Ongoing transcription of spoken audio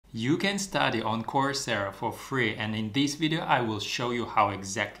You can study on Coursera for free, and in this video I will show you how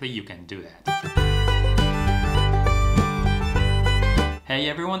exactly you can do that. Hey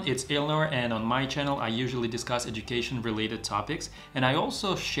everyone, it's Ilnur, and on my channel I usually discuss education related topics, and I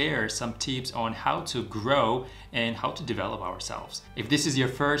also share some tips on how to grow and how to develop ourselves. If this is your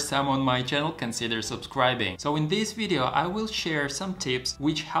first time on my channel, consider subscribing. So in this video I will share some tips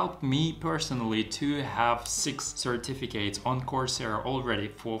which helped me personally to have 6 certificates on Coursera already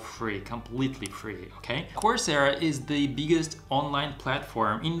for free, completely free, okay? Coursera is the biggest online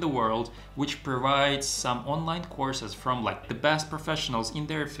platform in the world which provides some online courses from like the best professionals in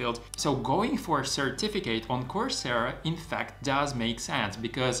their field. So going for a certificate on Coursera in fact does make sense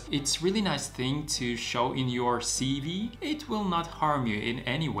because it's really nice thing to show in your CV. It will not harm you in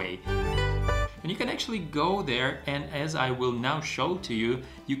any way. And you can actually go there, and as I will now show to you,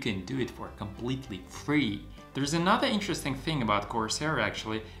 you can do it for completely free. There's another interesting thing about Coursera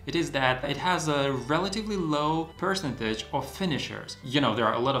actually. It is that it has a relatively low percentage of finishers. You know, there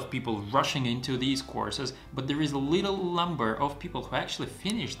are a lot of people rushing into these courses, but there is a little number of people who actually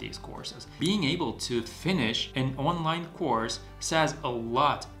finish these courses. Being able to finish an online course says a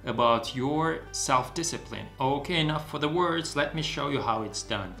lot about your self-discipline. Okay, enough for the words, let me show you how it's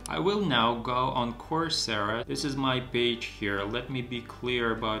done. I will now go on Coursera. This is my page here. Let me be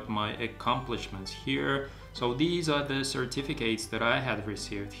clear about my accomplishments here. So these are the certificates that I had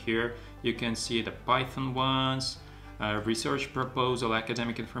received here. You can see the Python ones, research proposal,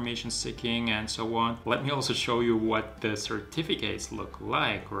 academic information seeking, and so on. Let me also show you what the certificates look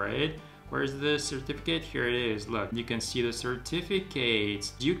like, right? Where's the certificate? Here it is. Look, you can see the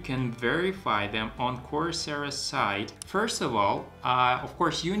certificates. You can verify them on Coursera's site. First of all, of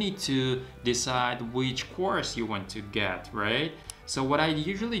course, you need to decide which course you want to get, right? So what I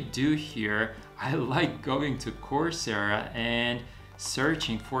usually do here, I like going to Coursera and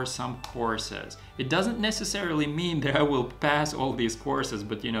searching for some courses. It doesn't necessarily mean that I will pass all these courses,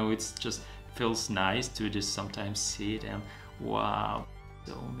 but you know, it's just feels nice to just sometimes see them. Wow,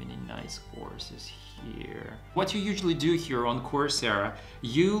 so many nice courses here. What you usually do here on Coursera,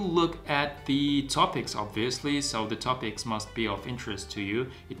 you look at the topics, obviously, so the topics must be of interest to you.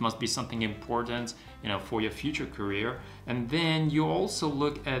 It must be something important, you know, for your future career. And then you also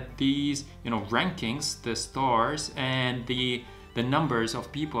look at these, you know, rankings, the stars, and the numbers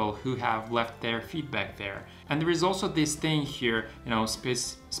of people who have left their feedback there. And there is also this thing here, you know,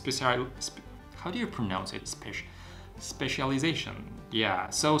 how do you pronounce it? Specialization. Yeah,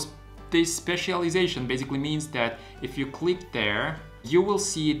 so this specialization basically means that if you click there, you will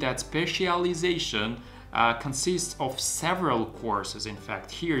see that specialization consists of several courses. In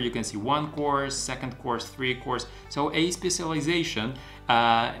fact, here you can see 1 course, 2nd course, 3 course. So a specialization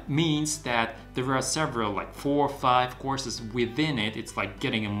means that there are several, like 4 or 5 courses within it. It's like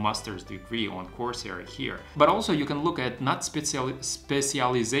getting a master's degree on Coursera here. But also you can look at not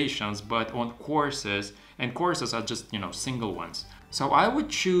specializations, but on courses, and courses are just, you know, single ones. So I would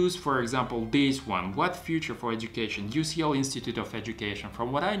choose, for example, this one, What Future for Education, UCL Institute of Education.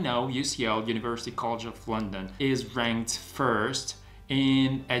 From what I know, UCL, University College of London, is ranked first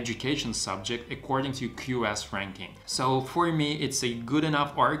in education subject according to QS ranking. So for me, it's a good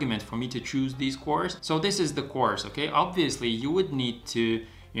enough argument for me to choose this course. So this is the course, okay? Obviously, you would need to,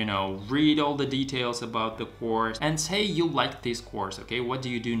 you know, read all the details about the course and say you like this course, okay? What do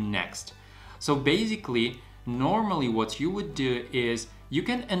you do next? So basically, normally what you would do is you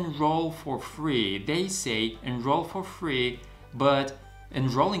can enroll for free. They say enroll for free, but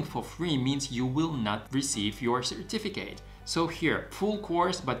enrolling for free means you will not receive your certificate. So here, full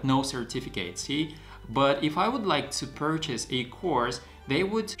course but no certificate, see? But if I would like to purchase a course, they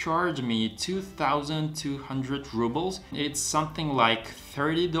would charge me 2,200 rubles. It's something like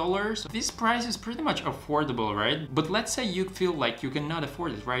 $30. This price is pretty much affordable, right? But let's say you feel like you cannot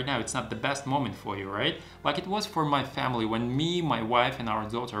afford it right now. It's not the best moment for you, right? Like it was for my family when me, my wife, and our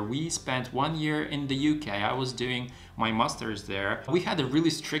daughter, we spent 1 year in the UK. I was doing my master's there. We had a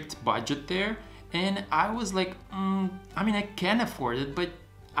really strict budget there. And I was like, I mean, I can afford it, but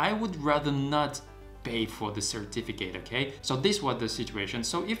I would rather not pay for the certificate, okay? So this was the situation.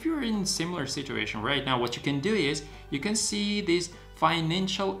 So if you're in similar situation right now, what you can do is you can see this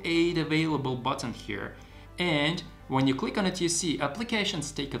financial aid available button here. And when you click on it, you see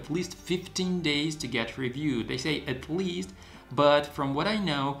applications take at least 15 days to get reviewed. They say at least, but from what I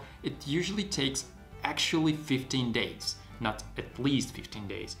know, it usually takes actually 15 days, not at least 15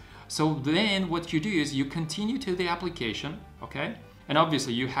 days. So then what you do is you continue to the application, okay? And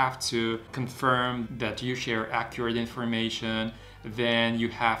obviously you have to confirm that you share accurate information. Then you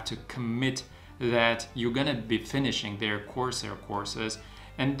have to commit that you're gonna be finishing their Coursera courses.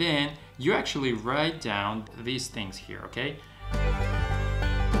 and then you actually write down these things here, okay?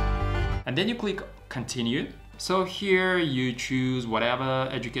 And then you click continue. So here you choose whatever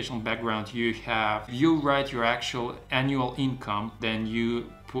educational background you have. You write your actual annual income, then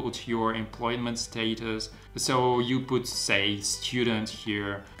you put your employment status. So you put, say, student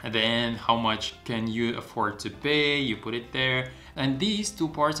here, and then how much can you afford to pay, you put it there. And these two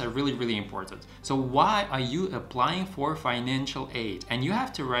parts are really, really important. So why are you applying for financial aid? And you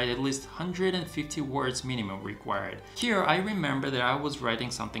have to write at least 150 words minimum required. Here I remember that I was writing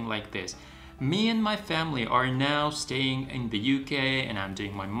something like this. Me and my family are now staying in the UK and I'm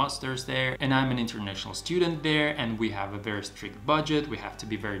doing my master's there, and I'm an international student there, and we have a very strict budget. We have to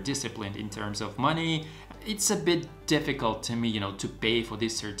be very disciplined in terms of money. It's a bit difficult to me, to pay for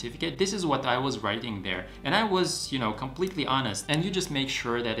this certificate. This is what I was writing there. And I was, completely honest. And you just make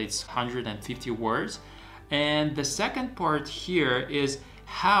sure that it's 150 words. And the second part here is,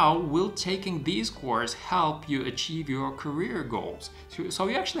 how will taking these courses help you achieve your career goals? So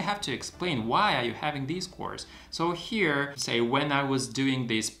you actually have to explain why are you having these courses. So here, say when I was doing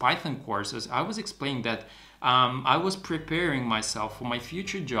these Python courses, I was explaining that I was preparing myself for my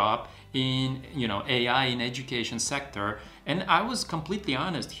future job in AI in education sector, and I was completely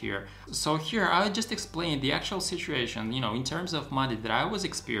honest here. So here I just explained the actual situation, in terms of money that I was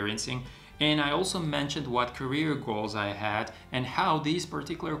experiencing. And I also mentioned what career goals I had and how this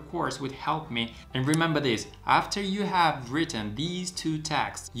particular course would help me. And remember this, after you have written these two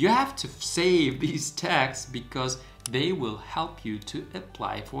texts, you have to save these texts because they will help you to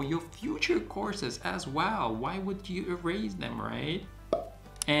apply for your future courses as well. Why would you erase them, right?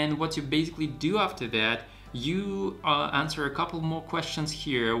 And what you basically do after that, you answer a couple more questions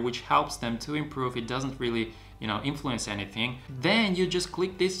here, which helps them to improve. It doesn't really influence anything. Then you just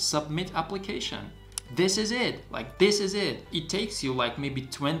click this submit application. This is it. This is it. It takes you maybe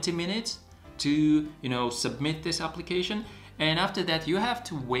 20 minutes to submit this application, and after that you have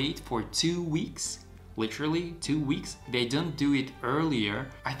to wait for 2 weeks. Literally 2 weeks. They don't do it earlier.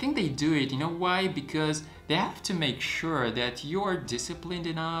 I think they do it, why? Because they have to make sure that you're disciplined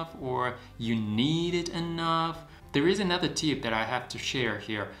enough or you need it enough. There is another tip that I have to share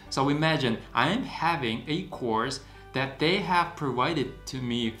here. So imagine I am having a course that they have provided to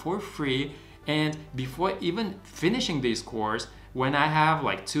me for free, and before even finishing this course, when I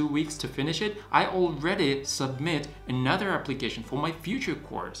have 2 weeks to finish it, I already submit another application for my future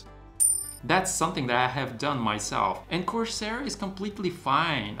course. That's something that I have done myself. And Coursera is completely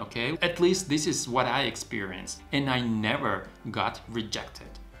fine, okay? At least this is what I experienced, and I never got rejected.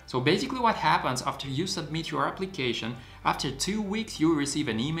 So basically what happens after you submit your application, after 2 weeks you receive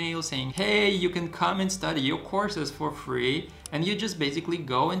an email saying, hey, you can come and study your courses for free, and you just basically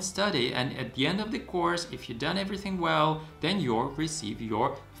go and study, and at the end of the course, if you've done everything well, then you'll receive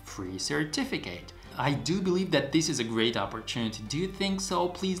your free certificate. I do believe that this is a great opportunity. Do you think so?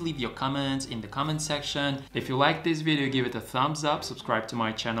 Please leave your comments in the comment section. If you like this video, give it a thumbs up, subscribe to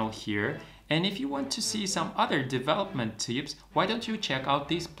my channel here. And if you want to see some other development tips, why don't you check out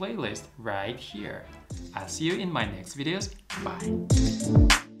this playlist right here. I'll see you in my next videos. Bye.